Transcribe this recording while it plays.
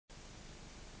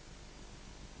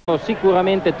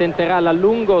Sicuramente tenterà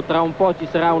l'allungo, tra un po' ci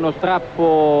sarà uno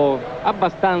strappo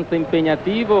abbastanza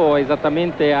impegnativo,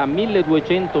 esattamente a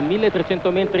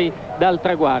 1200-1300 metri dal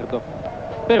traguardo.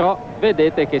 Però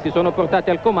vedete che si sono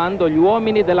portati al comando gli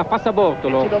uomini della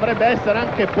Passabortolo. Ci dovrebbe essere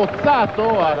anche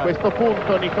Pozzato a questo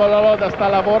punto. Nicola Loda sta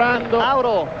lavorando.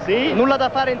 Mauro, sì? Nulla da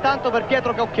fare intanto per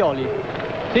Pietro Caucchioli.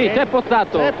 Sì, c'è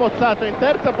Pozzato. C'è Pozzato in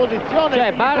terza posizione.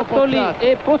 C'è Bartoli Pozzato.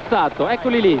 e Pozzato,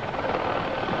 eccoli lì.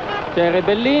 C'è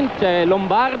Rebellin, c'è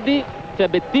Lombardi, c'è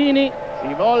Bettini.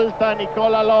 Si volta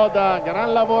Nicola Loda,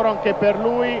 gran lavoro anche per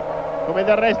lui, come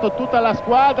del resto tutta la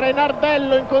squadra, e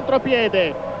Nardello in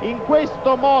contropiede. In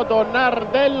questo modo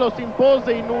Nardello si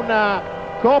impose in una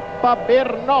Coppa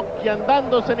Bernocchi,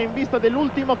 andandosene in vista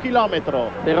dell'ultimo chilometro.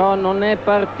 Però non è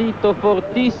partito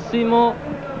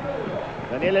fortissimo.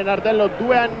 Daniele Nardello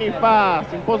 2 anni fa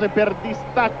si impose per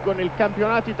distacco nel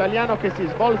campionato italiano che si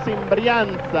svolse in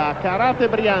Brianza, Carate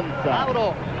Brianza.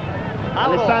 Mauro,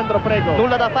 Alessandro, prego.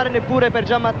 Nulla da fare neppure per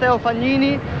Gianmatteo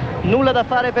Fagnini, nulla da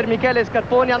fare per Michele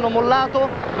Scarponi, hanno mollato,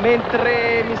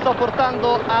 mentre mi sto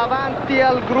portando avanti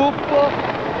al gruppo.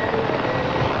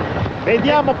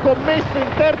 Vediamo Commesso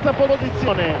in terza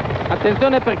posizione.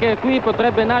 Attenzione, perché qui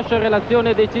potrebbe nascere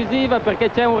l'azione decisiva,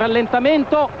 perché c'è un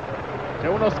rallentamento. C'è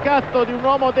uno scatto di un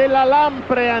uomo della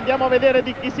Lampre, andiamo a vedere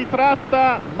di chi si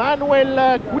tratta.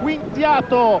 Manuel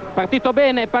Quinziato. Partito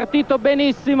bene, partito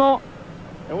benissimo.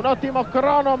 È un ottimo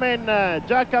cronoman,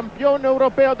 già campione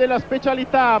europeo della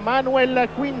specialità. Manuel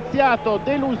Quinziato,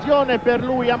 delusione per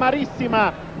lui,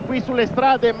 amarissima qui sulle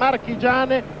strade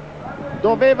marchigiane.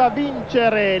 Doveva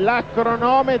vincere la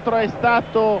cronometro, è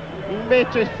stato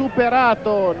invece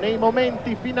superato nei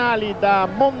momenti finali da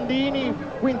Mondini.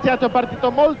 Quinziato è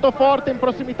partito molto forte in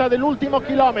prossimità dell'ultimo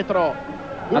chilometro.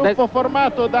 Gruppo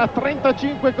formato da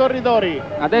 35 corridori.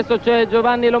 Adesso c'è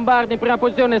Giovanni Lombardi in prima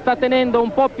posizione, sta tenendo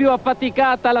un po' più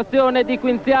affaticata l'azione di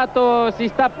Quinziato, si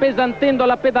sta appesantendo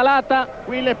la pedalata.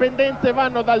 Qui le pendenze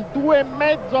vanno dal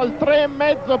 2,5 al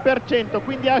 3,5%,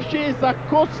 quindi ascesa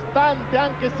costante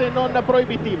anche se non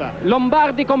proibitiva.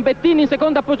 Lombardi con Bettini in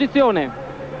seconda posizione.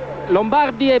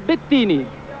 Lombardi e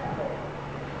Bettini.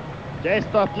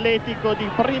 Gesto atletico di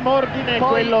primo ordine,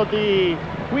 quello di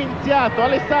Quinziato.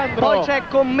 Alessandro. Poi c'è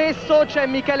Commesso, c'è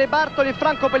Michele Bartoli e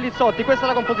Franco Pellizzotti, questa è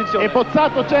la composizione. E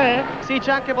Pozzato c'è? Sì,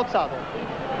 c'è anche Pozzato.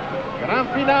 Gran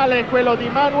finale quello di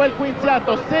Manuel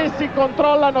Quinziato. Se si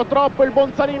controllano troppo il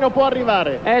Bonzanino può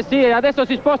arrivare. Sì, adesso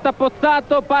si sposta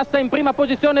Pozzato, passa in prima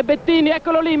posizione Bettini,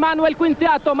 eccolo lì Manuel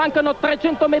Quinziato, mancano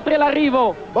 300 metri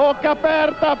all'arrivo. Bocca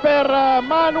aperta per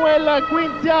Manuel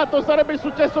Quinziato, sarebbe il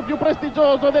successo più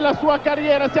prestigioso della sua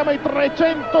carriera. Siamo ai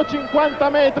 350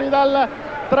 metri dal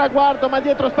traguardo, ma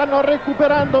dietro stanno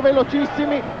recuperando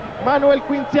velocissimi. Manuel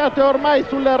Quinziato è ormai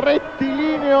sul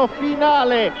rettilineo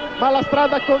finale, ma la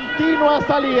strada continua a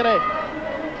salire.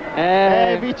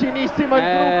 È vicinissimo il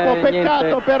gruppo, peccato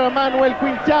niente. per Manuel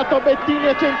Quinziato. Bettini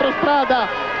a centrostrada.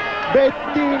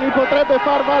 Bettini potrebbe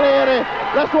far valere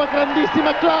la sua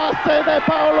grandissima classe ed è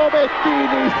Paolo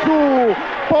Bettini su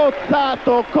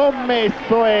Pozzato,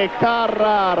 Commesso e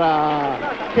Carrara.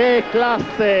 Che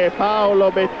classe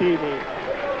Paolo Bettini,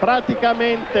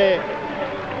 praticamente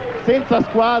senza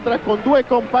squadra, con due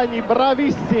compagni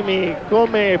bravissimi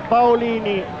come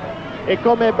Paolini e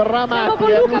come Bramati,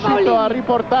 è riuscito a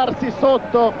riportarsi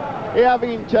sotto e a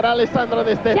vincere. Alessandra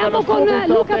De Stefano, Siamo con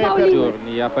Luca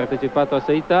Paolini. Ha partecipato a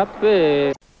 6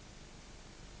 tappe.